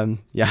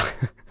 Ja,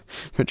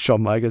 mit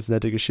Shawn Michaels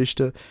nette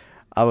Geschichte.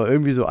 Aber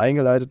irgendwie so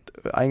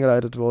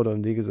eingeleitet wurde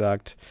und wie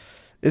gesagt,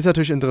 ist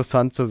natürlich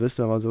interessant zu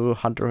wissen, wenn man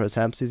so Hunter Hearst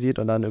Helmsley sieht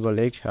und dann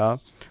überlegt, ja,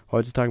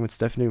 heutzutage mit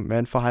Stephanie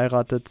McMahon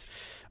verheiratet,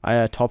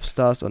 einer der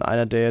Topstars und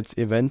einer, der jetzt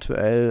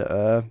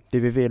eventuell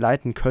die WWE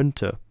leiten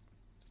könnte.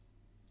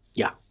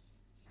 Ja.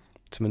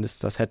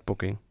 Zumindest das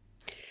Headbooking.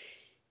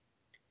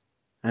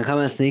 Dann kam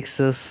als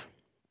nächstes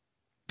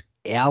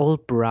Al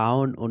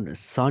Brown und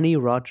Sonny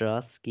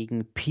Rogers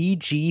gegen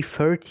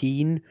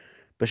PG-13,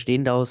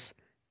 bestehend aus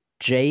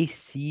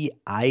JC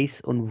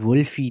Ice und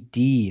Wolfie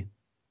D.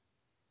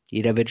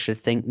 Jeder wird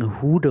jetzt denken,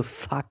 who the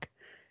fuck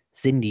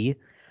sind die?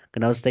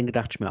 Genau dasselbe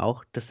dachte ich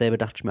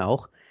mir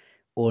auch.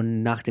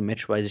 Und nach dem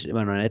Match weiß ich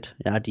immer noch nicht.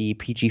 Ja, die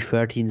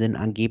PG-13 sind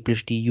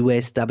angeblich die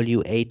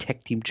USWA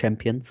Tag Team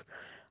Champions.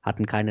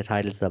 Hatten keine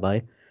Titles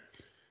dabei.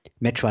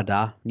 Match war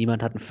da.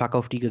 Niemand hat einen Fuck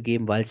auf die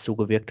gegeben, weil es so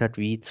gewirkt hat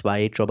wie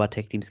 2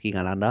 Jobber-Tag-Teams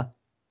gegeneinander.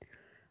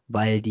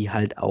 Weil die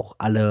halt auch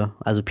alle,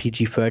 also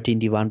PG-13,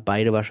 die waren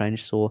beide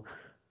wahrscheinlich so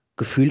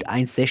gefühlt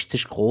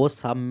 1,60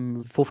 groß,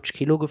 haben 50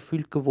 Kilo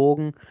gefühlt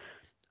gewogen.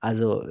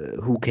 Also,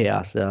 who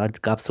cares? Ja,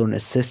 es gab so ein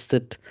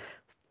Assisted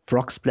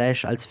Frog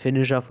Splash als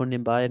Finisher von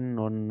den beiden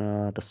und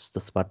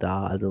das war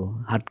da. Also,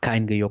 hat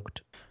keinen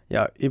gejuckt.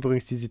 Ja,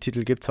 übrigens, diese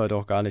Titel gibt es heute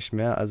auch gar nicht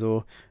mehr.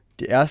 Also,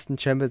 die ersten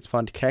Champions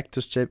waren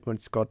Cactus Jack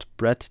und Scott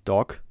Brad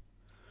Dog.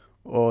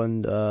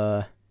 Und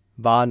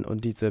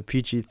diese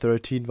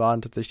PG-13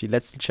 waren tatsächlich die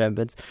letzten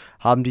Champions,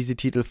 haben diese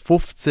Titel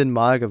 15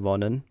 Mal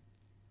gewonnen.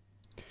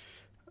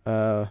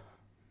 Ja.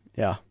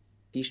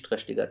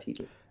 Prestigeträchtiger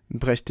Titel. Ein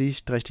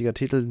prestigeträchtiger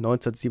Titel.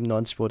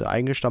 1997 wurde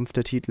eingestampft,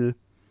 der Titel.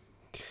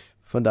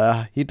 Von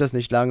daher hielt das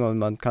nicht lange und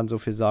man kann so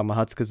viel sagen, man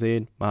hat es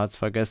gesehen, man hat es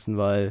vergessen,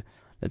 weil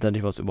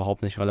letztendlich war es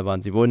überhaupt nicht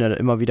relevant. Sie wurden ja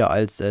immer wieder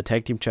als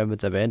Tag Team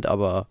Champions erwähnt,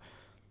 aber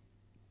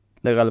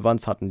eine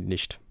Relevanz hatten die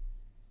nicht.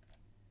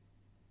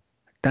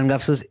 Dann gab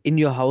es das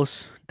In Your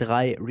House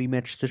 3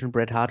 Rematch zwischen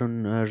Bret Hart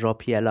und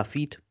Jean-Pierre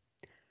Lafitte.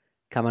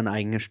 Kann man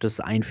eigentlich das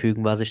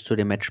einfügen, was ich zu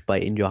dem Match bei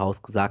In Your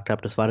House gesagt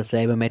habe. Das war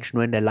dasselbe Match,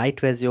 nur in der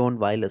Light-Version,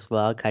 weil es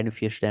war keine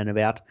 4 Sterne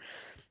wert.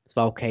 Es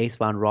war okay, es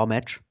war ein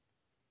Raw-Match.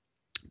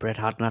 Bret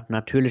Hart hat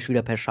natürlich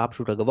wieder per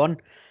Sharpshooter gewonnen.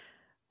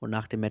 Und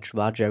nach dem Match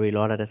war Jerry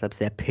Lawler deshalb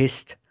sehr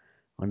pissed.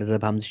 Und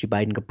deshalb haben sich die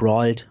beiden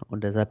gebrawlt.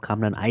 Und deshalb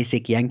kam dann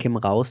Isaac Yankem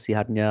raus. Die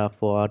hatten ja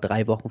vor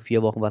 3 Wochen,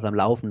 4 Wochen was am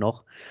Laufen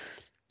noch.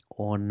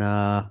 Und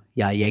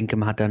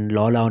Yankem hat dann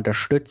Lawler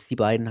unterstützt. Die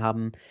beiden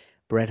haben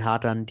Bret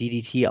Hart dann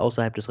DDT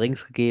außerhalb des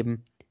Rings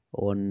gegeben.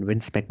 Und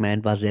Vince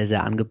McMahon war sehr,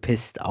 sehr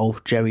angepisst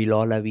auf Jerry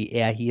Lawler, wie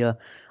er hier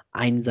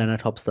einen seiner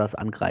Topstars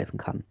angreifen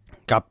kann.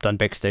 Gab dann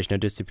Backstage eine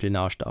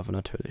Disziplinarstrafe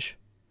natürlich.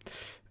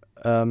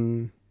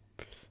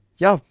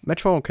 Ja,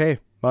 Match war okay.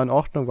 War in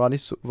Ordnung,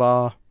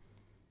 war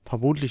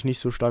vermutlich nicht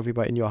so stark wie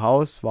bei In Your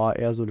House. War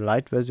eher so eine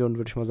Light-Version,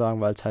 würde ich mal sagen,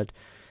 weil es halt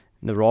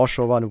eine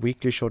Raw-Show war, eine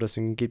Weekly-Show,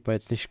 deswegen geht man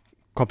jetzt nicht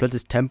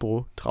komplettes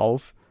Tempo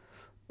drauf.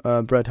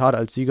 Bret Hart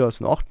als Sieger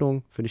ist in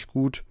Ordnung, finde ich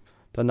gut.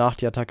 Danach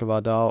die Attacke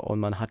war da und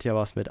man hat ja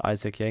was mit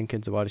Isaac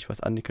Yankem, soweit ich was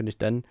angekündigt,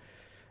 denn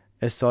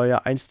es soll ja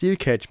ein Steel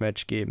Cage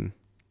Match geben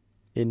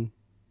in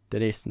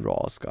der nächsten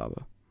Raw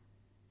Ausgabe.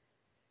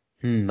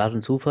 Was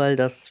ein Zufall,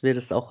 dass wir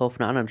das auch auf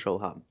einer anderen Show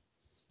haben.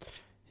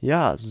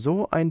 Ja,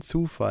 so ein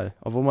Zufall.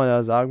 Obwohl man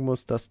ja sagen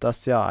muss, dass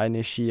das ja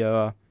eigentlich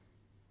hier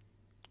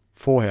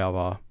vorher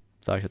war,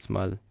 sage ich jetzt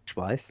mal. Ich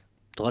weiß.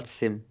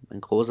 Trotzdem ein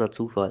großer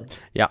Zufall.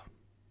 Ja,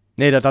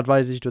 Nee, das war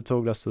jetzt nicht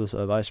bezogen, dass du es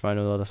weißt. Ich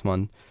meine nur, dass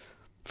man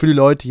für die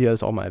Leute hier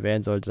es auch mal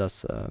erwähnen sollte,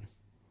 dass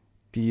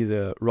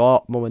diese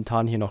Raw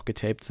momentan hier noch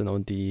getaped sind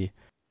und die.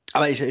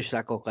 Aber ich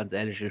sag auch ganz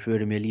ehrlich, ich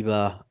würde mir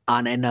lieber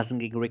Arn Anderson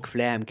gegen Ric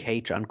Flair im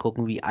Cage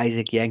angucken, wie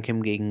Isaac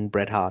Yankem gegen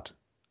Bret Hart.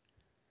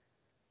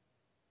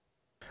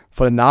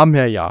 Von den Namen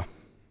her, ja.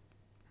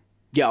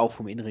 Ja, auch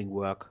vom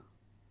In-Ring-Work.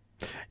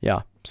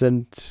 Ja,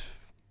 sind.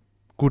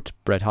 Gut,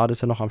 Bret Hart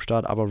ist ja noch am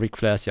Start, aber Ric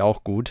Flair ist ja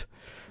auch gut.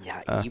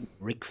 Ja, eben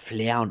Ric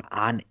Flair und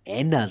Arn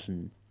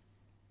Anderson.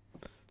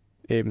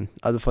 Eben,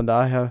 also von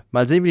daher,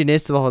 mal sehen, wie die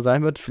nächste Woche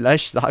sein wird.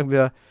 Vielleicht sagen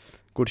wir,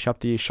 gut, ich habe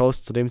die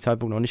Shows zu dem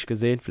Zeitpunkt noch nicht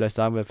gesehen, vielleicht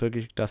sagen wir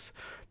wirklich, dass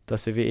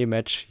das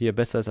WWE-Match hier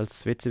besser ist als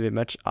das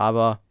WCW-Match,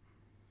 aber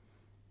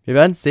wir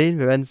werden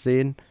es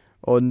sehen.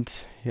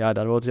 Und ja,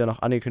 dann wurde ja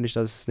noch angekündigt,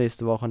 dass es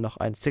nächste Woche noch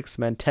ein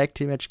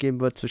Six-Man-Tag-Team-Match geben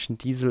wird zwischen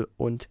Diesel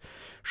und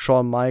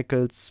Shawn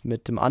Michaels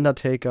mit dem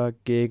Undertaker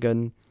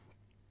gegen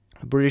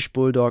British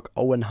Bulldog,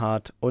 Owen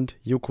Hart und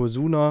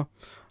Yokozuna.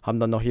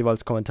 Haben dann noch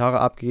jeweils Kommentare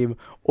abgegeben.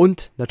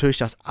 Und natürlich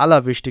das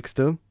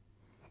Allerwichtigste,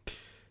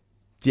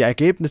 die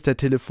Ergebnis der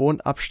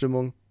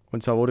Telefonabstimmung.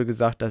 Und zwar wurde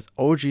gesagt, dass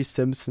O.J.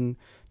 Simpson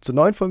zu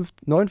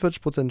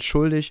 49%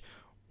 schuldig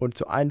und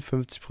zu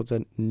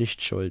 51%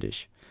 nicht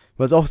schuldig.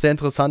 Was auch sehr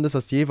interessant ist,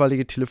 dass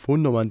jeweilige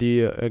Telefonnummern,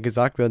 die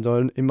gesagt werden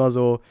sollen, immer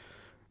so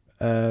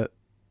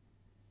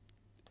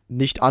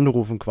nicht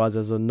anrufen quasi.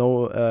 Also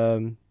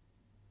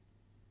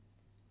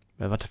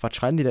was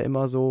schreiben die da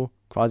immer so?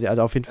 Quasi,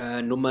 also auf jeden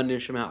Fall. Nummer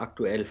nicht mehr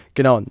aktuell.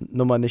 Genau,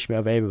 Nummer nicht mehr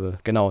available.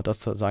 Genau,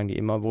 das sagen die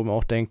immer, wo man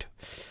auch denkt,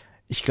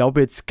 ich glaube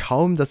jetzt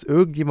kaum, dass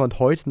irgendjemand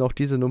heute noch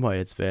diese Nummer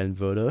jetzt wählen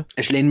würde.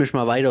 Ich lehne mich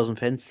mal weiter aus dem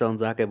Fenster und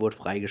sage, er wurde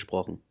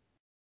freigesprochen.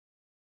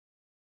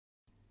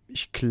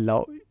 Ich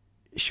glaube,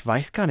 ich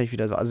weiß gar nicht, wie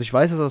das war. Also ich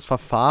weiß, dass das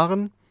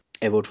Verfahren.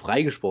 Er wurde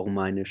freigesprochen,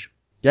 meine ich.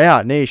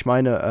 Ja, nee, ich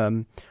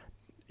meine,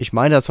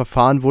 das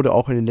Verfahren wurde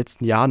auch in den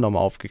letzten Jahren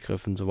nochmal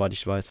aufgegriffen, soweit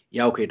ich weiß.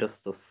 Ja, okay,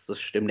 das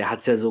stimmt. Er hat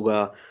es ja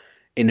sogar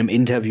in einem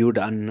Interview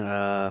dann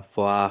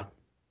vor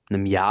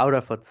einem Jahr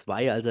oder vor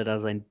 2, als er da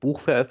sein Buch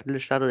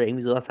veröffentlicht hat oder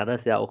irgendwie sowas, hat er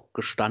es ja auch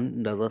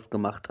gestanden, dass er es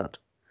gemacht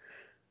hat.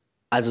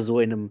 Also so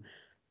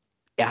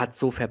er hat es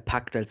so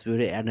verpackt, als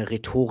würde er eine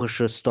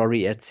rhetorische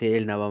Story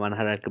erzählen, aber man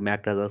hat halt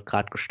gemerkt, dass er es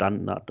gerade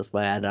gestanden hat. Das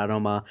war ja da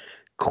nochmal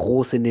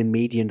groß in den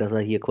Medien, dass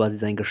er hier quasi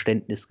sein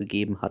Geständnis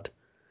gegeben hat.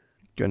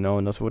 Genau,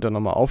 und das wurde dann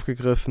nochmal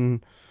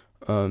aufgegriffen.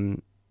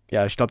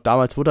 Ja, ich glaube,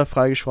 damals wurde er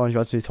freigesprochen. Ich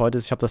weiß nicht, wie es heute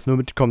ist. Ich habe das nur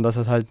mitbekommen, dass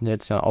das halt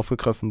jetzt ja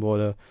aufgegriffen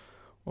wurde.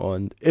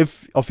 Und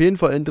auf jeden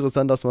Fall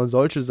interessant, dass man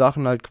solche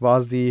Sachen halt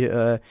quasi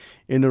in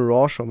eine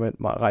Raw-Show mit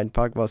mal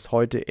reinpackt, was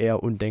heute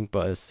eher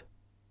undenkbar ist.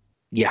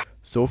 Ja.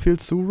 So viel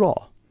zu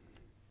Raw.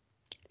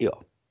 Ja.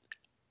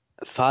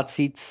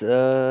 Fazit,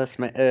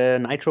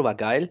 Nitro war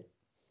geil.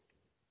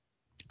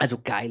 Also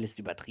geil ist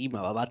übertrieben,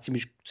 aber war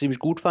ziemlich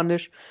gut, fand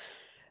ich.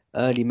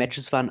 Die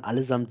Matches waren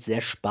allesamt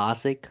sehr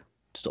spaßig.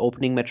 Das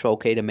Opening-Match war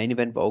okay, der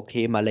Main-Event war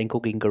okay,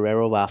 Malenko gegen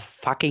Guerrero war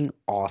fucking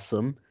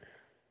awesome.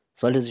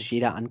 Sollte sich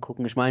jeder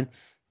angucken. Ich meine,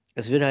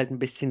 es wird halt ein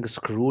bisschen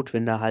gescrewt,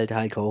 wenn da halt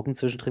Hulk Hogan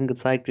zwischendrin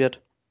gezeigt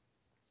wird.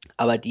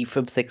 Aber die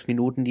 5-6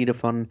 Minuten, die du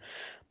von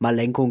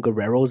Malenko und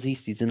Guerrero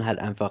siehst, die sind halt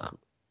einfach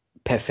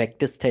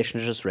perfektes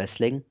technisches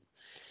Wrestling.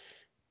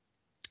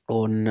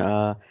 Und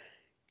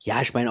ja,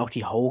 ich meine, auch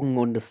die Hogan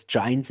und das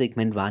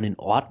Giant-Segment waren in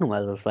Ordnung.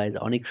 Also das war jetzt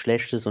auch nichts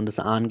Schlechtes. Und das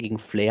Arn gegen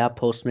Flair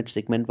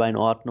Post-Match-Segment war in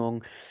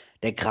Ordnung.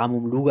 Der Kram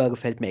um Luger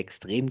gefällt mir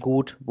extrem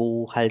gut,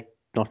 wo halt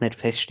noch nicht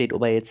feststeht,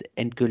 ob er jetzt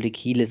endgültig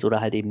Heel ist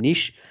oder halt eben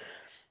nicht.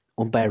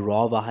 Und bei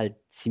Raw war halt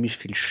ziemlich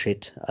viel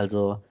Shit.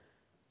 Also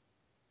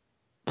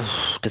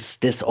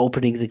das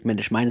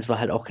Opening-Segment, ich meine, es war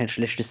halt auch kein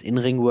schlechtes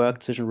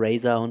In-Ring-Work zwischen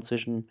Razor und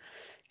zwischen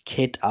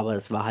Kid, aber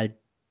es war halt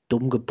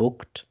dumm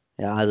gebuckt.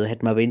 Ja, also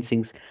hätte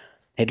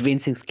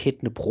wenigstens Kid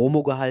eine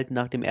Promo gehalten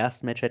nach dem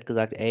ersten Match, hätte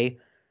gesagt, ey,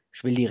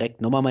 ich will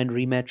direkt nochmal mein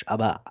Rematch,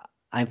 aber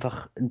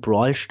einfach ein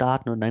Brawl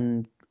starten und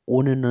dann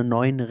ohne einen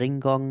neuen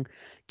Ringgong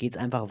geht es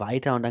einfach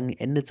weiter und dann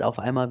endet es auf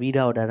einmal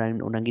wieder und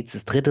dann geht es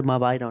das dritte Mal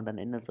weiter und dann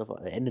endet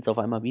es auf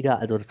einmal wieder.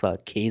 Also das war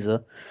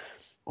Käse.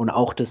 Und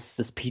auch das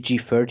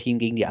PG-13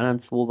 gegen die anderen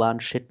 2 war ein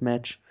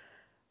Shit-Match.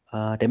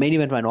 Der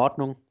Main-Event war in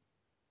Ordnung,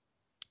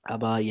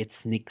 aber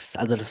jetzt nix.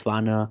 Also das war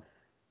eine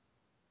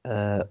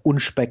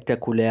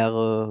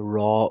unspektakuläre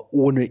Raw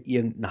ohne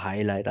irgendein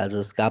Highlight. Also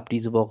es gab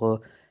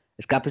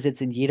bis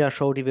jetzt in jeder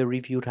Show, die wir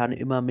reviewed haben,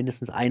 immer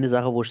mindestens eine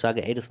Sache, wo ich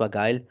sage, ey, das war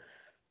geil.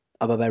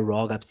 Aber bei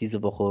Raw gab es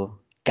diese Woche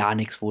gar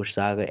nichts, wo ich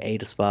sage, ey,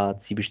 das war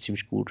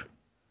ziemlich gut.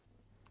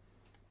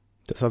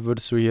 Deshalb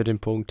würdest du hier den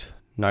Punkt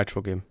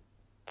Nitro geben.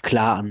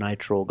 Klar an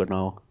Nitro,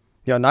 genau.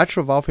 Ja,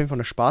 Nitro war auf jeden Fall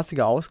eine spaßige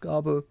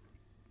Ausgabe.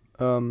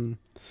 Wie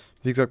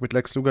gesagt, mit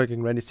Lex Luger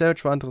gegen Randy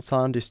Savage war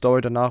interessant. Die Story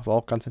danach war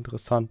auch ganz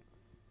interessant.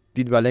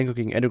 Die Malenko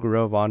gegen Eddie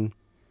Guerrero war ein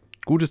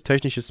gutes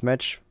technisches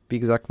Match. Wie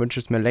gesagt, wünsche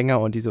es mir länger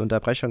und diese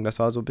Unterbrechung, das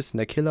war so ein bisschen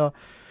der Killer.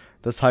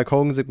 Das Hulk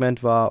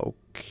Hogan-Segment war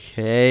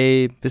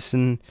okay,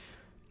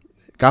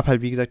 gab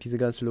halt wie gesagt diese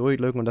ganze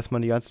Logiklücken und dass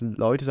man die ganzen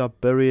Leute da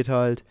buried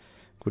halt.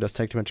 Gut, das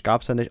Tag Match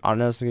gab es ja nicht.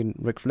 Anders gegen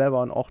Ric Flair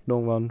war in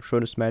Ordnung, war ein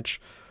schönes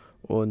Match.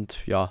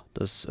 Und ja,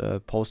 das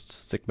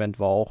Post-Segment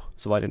war auch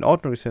soweit in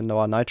Ordnung. Deswegen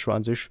war Nitro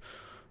an sich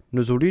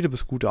eine solide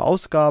bis gute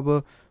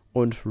Ausgabe.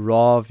 Und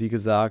Raw, wie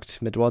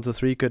gesagt, mit What the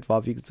Three Kid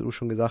war, wie du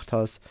schon gesagt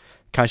hast,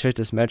 kein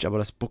schlechtes Match, aber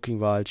das Booking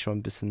war halt schon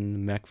ein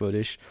bisschen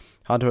merkwürdig.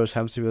 Hunter S.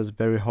 Helmsley vs.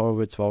 Barry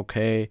Horowitz war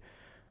okay.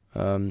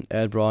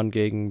 Al Brown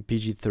gegen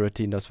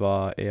PG-13, das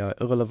war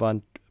eher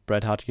irrelevant.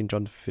 Bret Hart gegen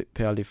John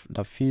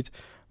Lafitte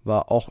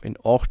war auch in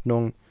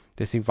Ordnung.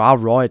 Deswegen war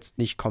Raw jetzt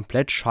nicht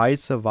komplett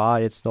scheiße,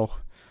 war jetzt noch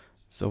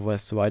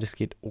soweit es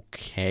geht,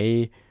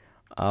 okay.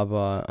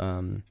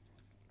 Aber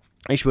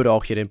ich würde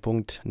auch hier den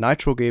Punkt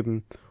Nitro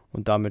geben.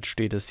 Und damit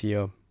steht es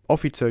hier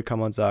offiziell, kann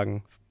man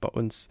sagen, bei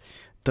uns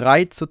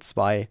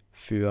 3:2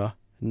 für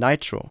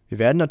Nitro. Wir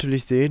werden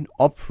natürlich sehen,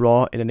 ob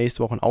Raw in der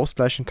nächsten Woche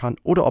ausgleichen kann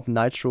oder ob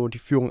Nitro die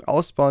Führung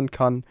ausbauen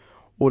kann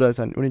oder es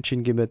einen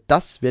Unentschieden geben wird.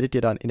 Das werdet ihr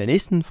dann in der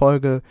nächsten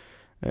Folge,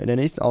 in der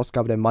nächsten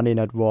Ausgabe der Monday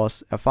Night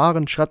Wars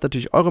erfahren. Schreibt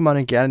natürlich eure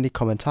Meinung gerne in die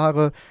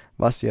Kommentare,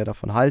 was ihr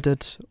davon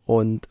haltet.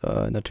 Und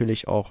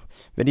natürlich auch,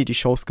 wenn ihr die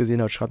Shows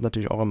gesehen habt, schreibt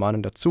natürlich eure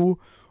Meinung dazu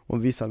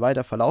und wie es dann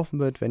weiter verlaufen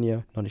wird, wenn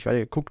ihr noch nicht weiter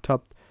geguckt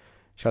habt.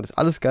 Schreibt das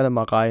alles gerne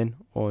mal rein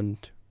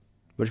und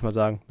würde ich mal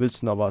sagen,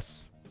 willst du noch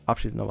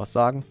abschließend noch was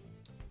sagen?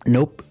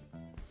 Nope.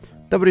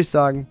 Da würde ich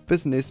sagen,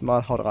 bis zum nächsten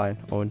Mal, haut rein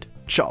und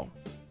ciao.